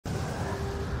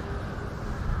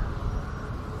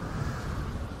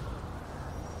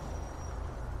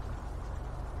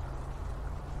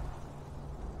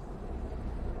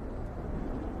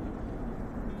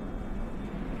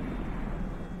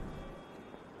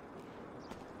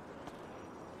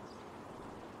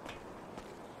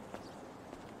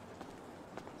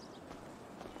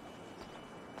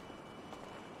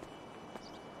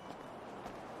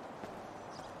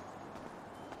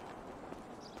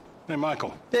Hey,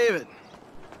 Michael. David.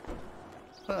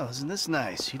 Well, isn't this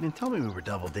nice? You didn't tell me we were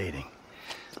double dating.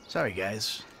 Sorry,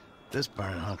 guys. This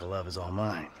burning hunk of love is all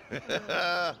mine.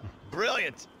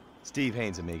 Brilliant! Steve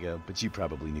Haynes, amigo, but you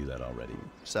probably knew that already.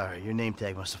 Sorry, your name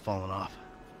tag must have fallen off.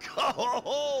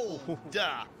 Oh,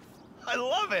 duh! I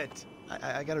love it!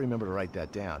 I gotta remember to write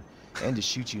that down. And to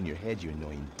shoot you in your head, you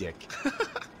annoying dick.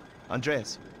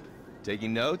 Andreas,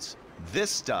 taking notes?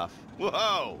 This stuff,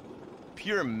 whoa!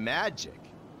 Pure magic.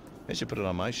 I should put it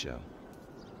on my show.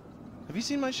 Have you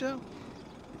seen my show?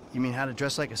 You mean how to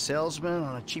dress like a salesman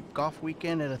on a cheap golf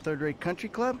weekend at a third-rate country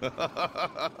club?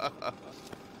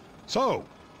 So,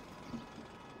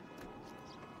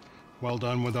 well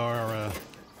done with our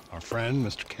friend,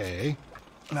 Mr. K.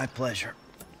 My pleasure.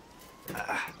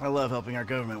 I love helping our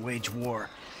government wage war,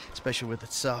 especially with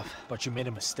itself. But you made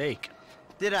a mistake.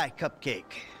 Did I,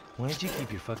 Cupcake? Why don't you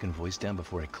keep your fucking voice down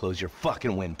before I close your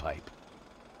fucking windpipe?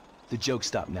 The joke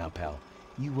stopped now, pal.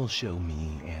 You will show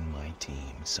me and my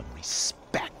team some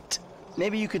respect.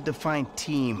 Maybe you could define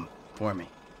team for me.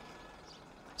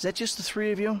 Is that just the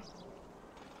three of you?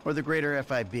 Or the greater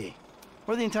FIB?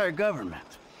 Or the entire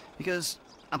government? Because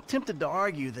I'm tempted to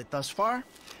argue that thus far,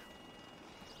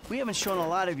 we haven't shown a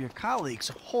lot of your colleagues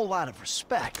a whole lot of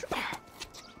respect.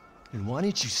 And why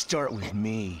don't you start with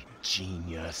me,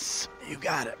 genius? You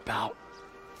got it, pal.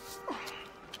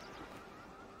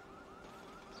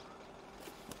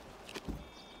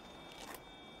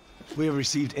 We have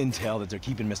received intel that they're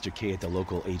keeping Mr. K at the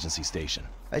local agency station.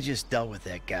 I just dealt with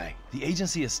that guy. The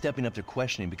agency is stepping up their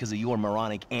questioning because of your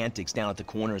moronic antics down at the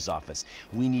coroner's office.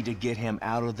 We need to get him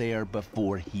out of there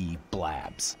before he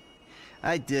blabs.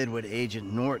 I did what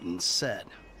Agent Norton said.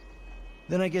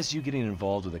 Then I guess you getting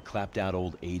involved with a clapped-out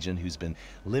old agent who's been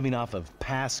living off of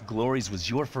past glories was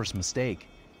your first mistake.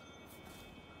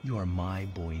 You are my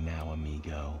boy now,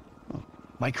 amigo.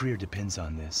 My career depends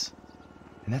on this,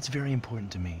 and that's very important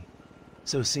to me.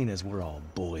 So seeing as we're all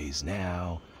boys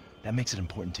now, that makes it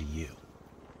important to you.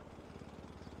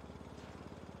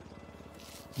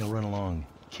 Now run along,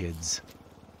 kids.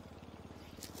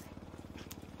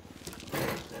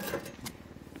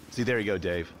 See, there you go,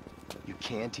 Dave. You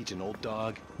can teach an old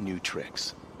dog new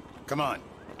tricks. Come on.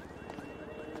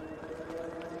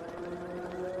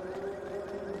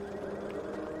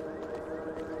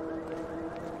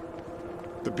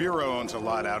 The Bureau owns a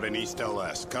lot out in East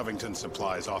LS, Covington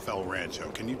Supplies off El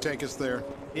Rancho. Can you take us there?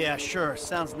 Yeah, sure.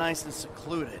 Sounds nice and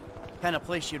secluded. Kind of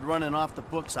place you'd run an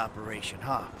off-the-books operation,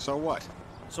 huh? So what?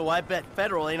 So I bet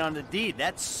federal ain't on the deed,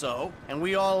 that's so. And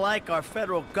we all like our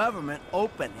federal government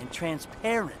open and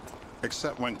transparent.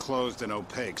 Except when closed and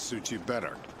opaque suits you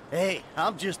better. Hey,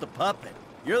 I'm just a puppet.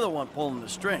 You're the one pulling the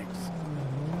strings.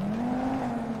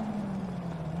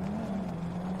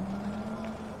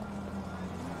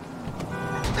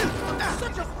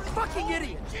 Such a fucking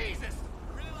idiot! Jesus!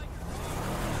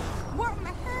 What in the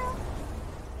hell?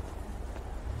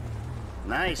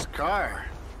 Nice car.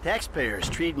 Taxpayers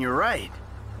treating you right.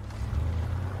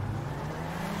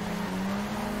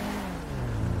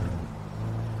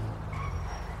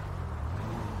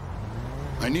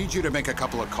 I need you to make a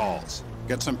couple of calls.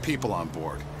 Get some people on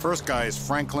board. First guy is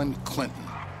Franklin Clinton.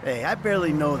 Hey, I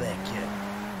barely know that kid.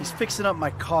 He's fixing up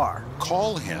my car.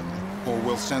 Call him, or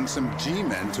we'll send some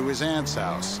G-men to his aunt's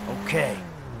house. Okay.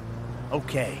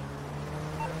 Okay.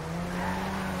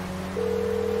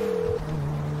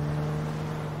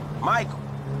 Michael,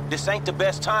 this ain't the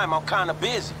best time. I'm kinda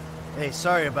busy. Hey,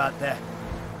 sorry about that.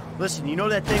 Listen, you know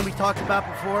that thing we talked about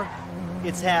before?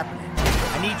 It's happening.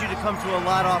 I need you to come to a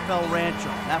lot off El Rancho,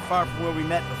 not far from where we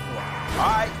met before.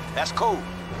 All right, that's cool.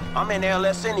 I'm in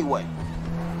LS anyway.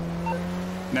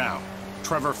 Now,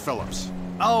 Trevor Phillips.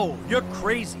 Oh, you're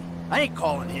crazy. I ain't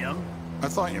calling him. I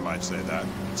thought you might say that,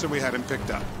 so we had him picked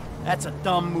up. That's a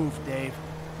dumb move, Dave.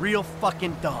 Real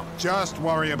fucking dumb. Just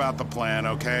worry about the plan,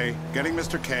 okay? Getting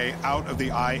Mr. K out of the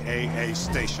IAA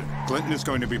station. Clinton is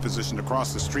going to be positioned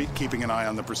across the street, keeping an eye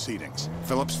on the proceedings.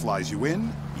 Phillips flies you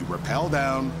in, you rappel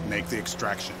down, make the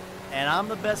extraction. And I'm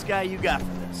the best guy you got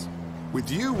for this. With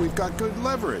you, we've got good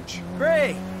leverage.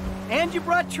 Great. And you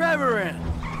brought Trevor in.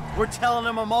 We're telling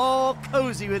him I'm all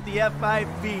cozy with the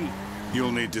FIB.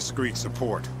 You'll need discreet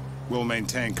support. We'll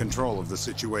maintain control of the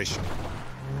situation.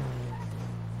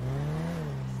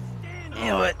 You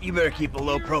know what? You better keep a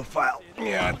low profile.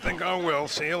 Yeah, I think I will.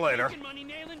 See you later.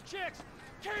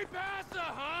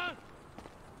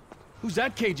 Who's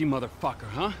that cagey motherfucker,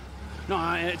 huh?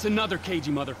 No, it's another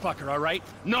cagey motherfucker, all right?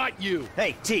 Not you!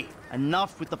 Hey, T,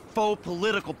 enough with the faux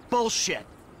political bullshit.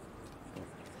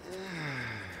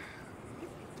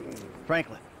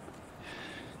 Franklin,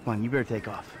 come on, you better take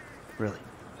off. Really.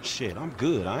 Shit, I'm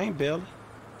good. I ain't bailing.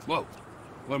 Whoa.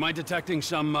 What, am I detecting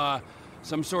some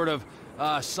sort of,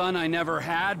 son I never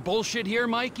had bullshit here,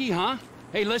 Mikey, huh?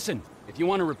 Hey, listen, if you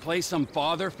want to replace some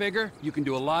father figure, you can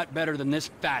do a lot better than this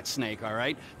fat snake, all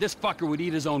right? This fucker would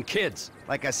eat his own kids.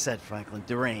 Like I said, Franklin,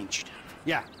 deranged.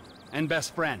 Yeah, and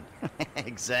best friend.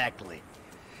 Exactly.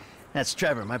 That's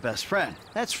Trevor, my best friend.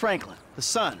 That's Franklin, the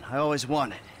son I always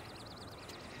wanted.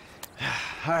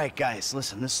 All right, guys,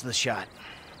 listen, this is the shot.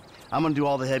 I'm gonna do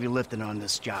all the heavy lifting on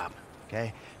this job,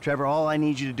 okay? Trevor, all I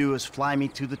need you to do is fly me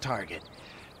to the target.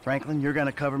 Franklin, you're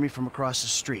gonna cover me from across the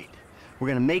street. We're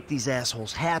gonna make these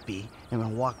assholes happy, and we're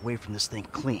gonna walk away from this thing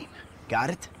clean. Got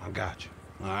it? I got you.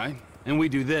 All right, and we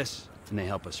do this, and they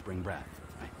help us spring Brad,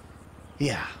 right?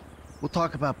 Yeah. We'll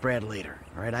talk about Brad later,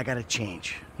 all right? I gotta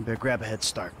change. You better grab a head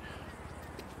start.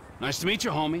 Nice to meet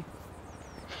you, homie.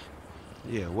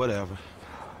 Yeah, whatever.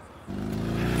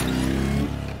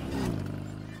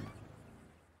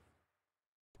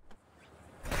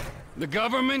 The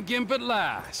government gimp at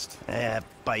last.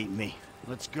 Bite me.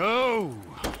 Let's go.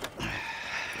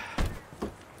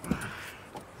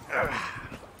 All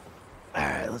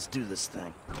right, let's do this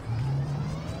thing.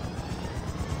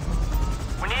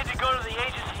 We need to go to the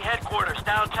agency headquarters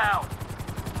downtown.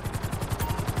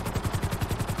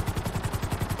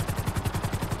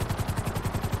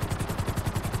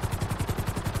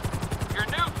 Your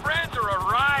new friends are a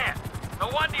riot. No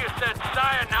wonder you said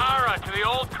sayonara to the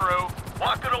old crew.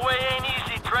 Walking away ain't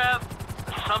easy, Trev.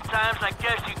 But sometimes I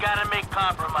guess you gotta make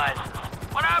compromises.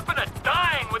 What happened to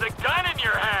dying with a gun in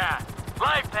your hand?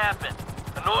 Life happened.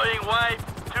 Annoying wife,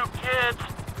 2 kids.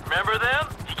 Remember them?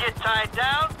 You get tied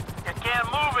down, you can't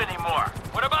move anymore.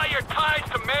 What about your ties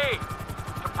to me?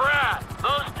 To Brad?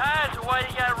 Those ties are why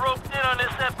you got roped in on this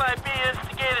FIB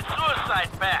instigated suicide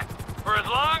pact. For as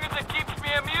long as it keeps me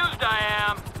amused, I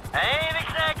am. I ain't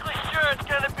exactly sure it's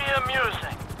gonna be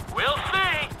amusing. We'll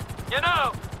see. You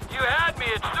know, you had me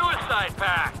at suicide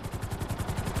pact.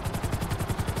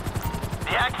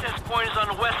 The access point is on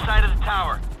the west side of the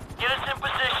tower. Get us in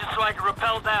position so I can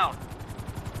rappel down.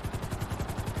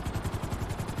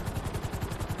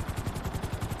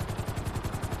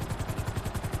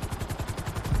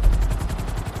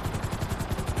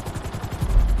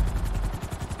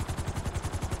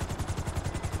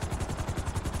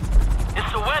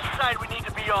 It's the west side we need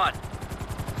to be on.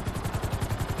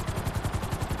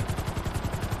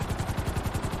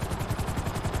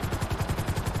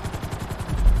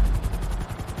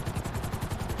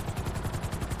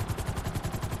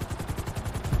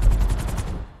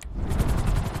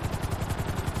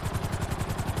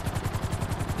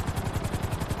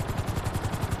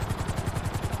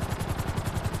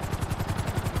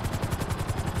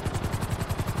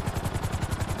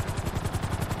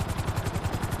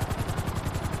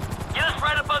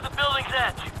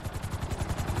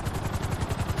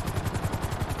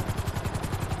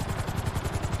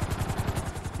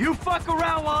 You fuck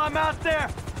around while I'm out there.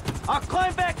 I'll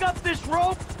climb back up this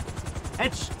rope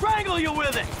and strangle you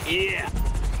with it. Yeah.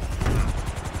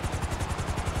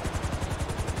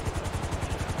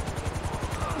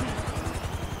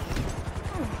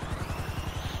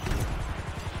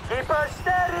 Keep her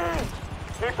steady!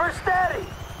 Keep her steady!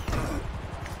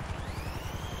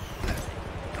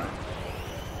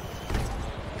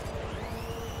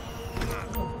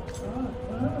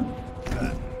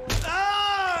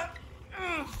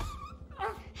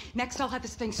 Next, I'll have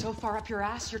this thing so far up your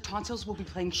ass, your tonsils will be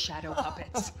playing shadow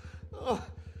puppets.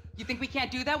 You think we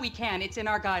can't do that? We can. It's in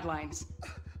our guidelines.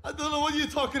 I don't know what you're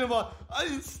talking about. I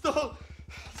installed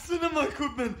cinema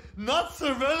equipment, not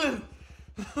surveillance.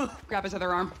 Grab his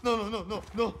other arm. No.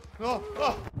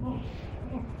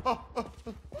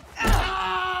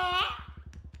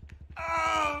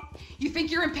 You think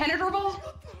you're impenetrable?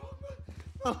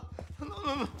 No.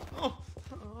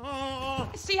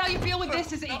 See how you feel with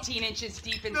this is 18 inches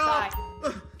deep inside.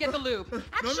 Get the lube.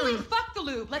 Actually, fuck the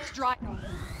lube. Let's dry. Who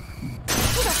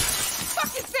the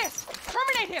fuck is this?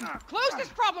 Terminate him. Close this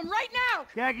problem right now.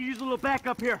 Yeah, I can use a little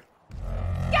backup here.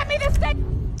 Get me this thing.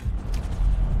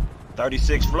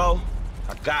 36 flow.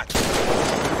 I got you.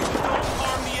 Don't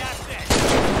harm the asset.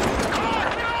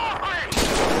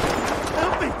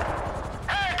 Help me.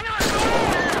 Hey, get us over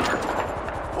here!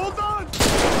 Hold on.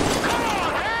 Come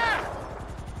on, man!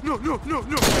 No.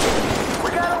 We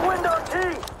got a window, T!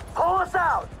 Pull us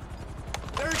out!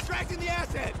 They're extracting the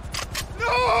asset.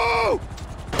 No!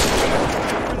 For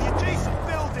the adjacent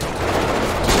building.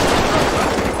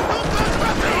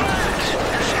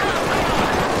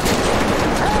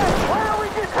 Hey, why don't we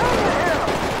just hang it here?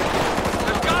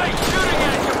 The guy's shooting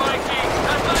at you, Mikey!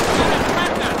 That's unfinished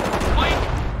business! Wait!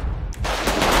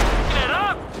 Get it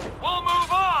up! We'll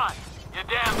move on! You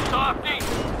damn softy!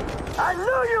 I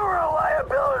knew you were a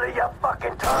liability!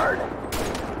 fucking turd.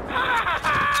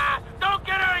 Don't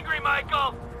get angry,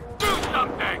 Michael! Do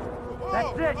something!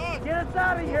 That's it! Get us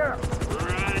out of here!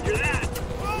 Roger that!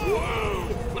 Whoa!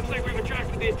 Looks like we've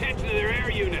attracted the attention of their air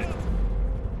unit.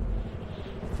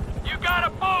 You got a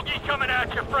bogey coming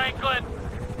at you, Franklin!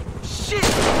 Shit!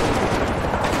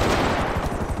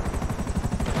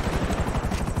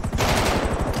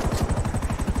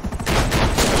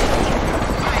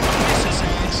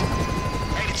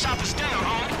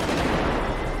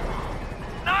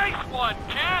 Nice one,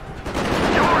 kid!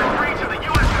 You're in breach of the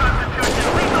U.S. Constitution.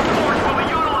 Lethal force will be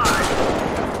utilized!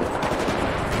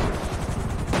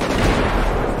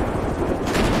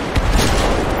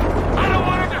 I don't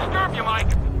want to disturb you,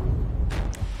 Mike.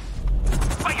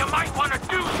 But you might want to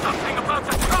do something about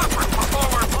the choppers before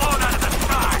we're blown out of the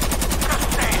sky. Just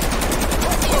saying.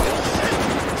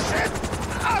 Shit!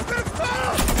 I'm gonna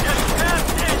fall! Just snap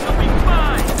in, you'll be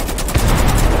fine.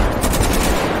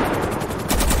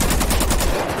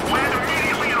 Land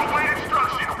immediately and await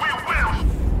instruction. We will.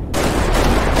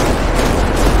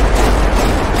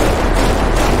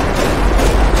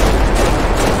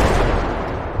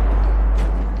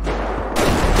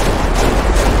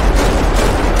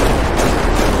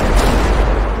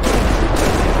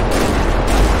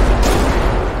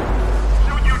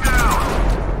 Shoot you down.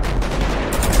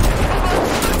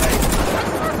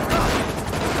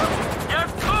 You're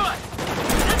good.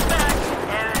 Sit back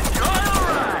and enjoy the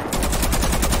ride.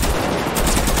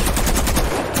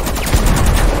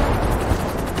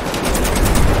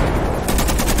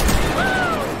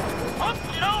 Woo! Hope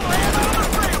you don't land on the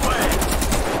freeway.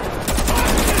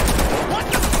 What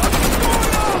the fuck is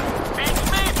going on? Beats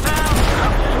me, pal.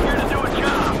 I'm just here to do a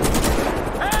job.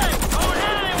 Hey, don't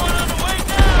hit anyone on the way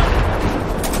down.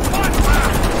 What?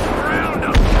 Around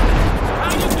them.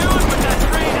 How you doing with that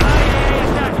train IAA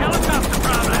attack helicopter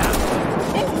problem?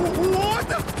 What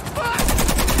the fuck?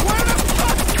 Where the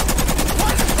fuck?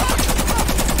 What the fuck?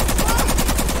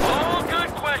 All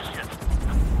good questions.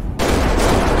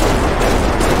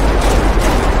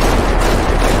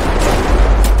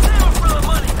 Deal for the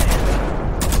money, man.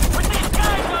 With these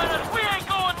guys on us, we ain't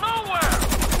going nowhere.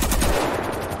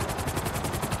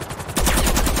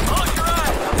 Close your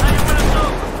eyes. I'll tell you when it's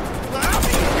over. How do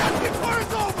you get before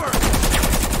it's over?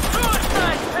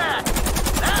 Suicide pact.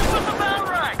 That was about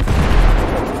right.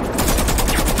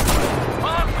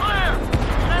 All clear.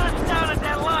 Set us down at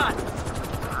that lot.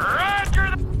 Roger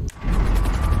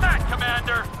that,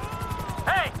 Commander.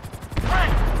 Hey,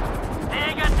 Frank. They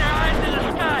ain't got their eyes in the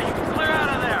sky. You can clear out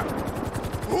of there.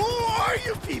 Who are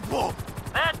you people?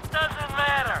 That doesn't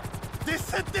matter. They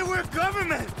said they were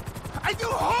government. I do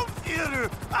home theater.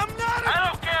 I'm not I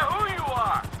don't care who you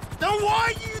are. Then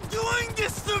why are you doing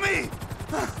this to me?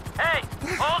 Hey,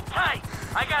 hold tight.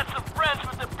 I got some friends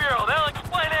with the Bureau. They'll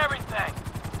explain everything.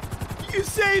 You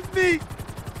saved me.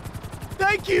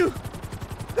 Thank you.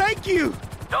 Thank you.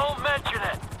 Don't mention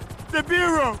it. The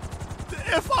Bureau. The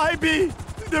FIB.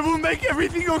 They will make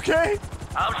everything okay.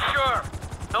 I'm sure.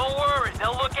 Don't worry.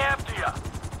 They'll look after you.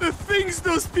 The things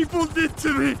those people did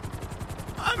to me.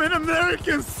 I'm an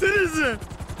American citizen.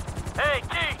 Hey,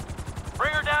 T.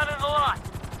 Bring her down in the lot.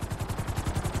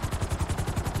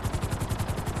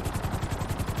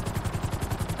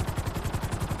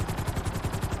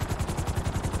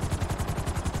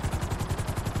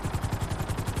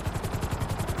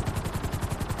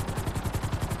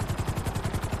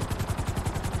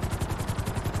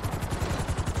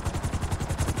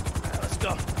 Let's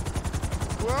go.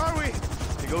 Where are we?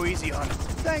 Go easy on it.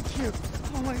 Thank you.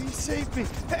 Oh my, he saved me.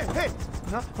 Hey, hey.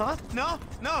 No, huh?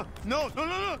 No.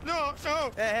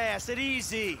 Hey, I said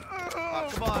easy. Oh,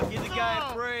 come on, give the guy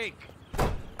a break.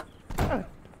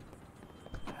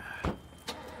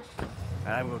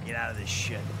 I'm gonna get out of this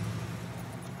shit.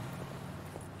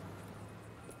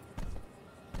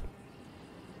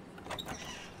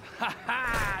 Ha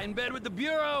ha! In bed with the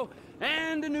Bureau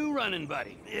and a new running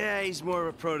buddy. Yeah, he's more of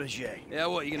a protege. Yeah,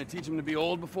 what, you gonna teach him to be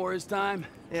old before his time?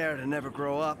 Yeah, or to never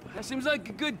grow up. That seems like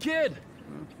a good kid.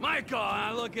 Michael,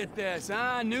 now look at this,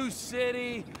 huh? New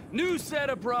city, new set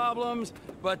of problems,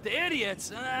 but the idiots,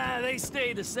 they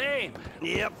stay the same.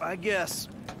 Yep, I guess.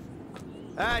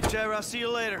 All right, Trevor, I'll see you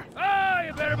later. Oh,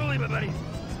 you better believe it, buddy.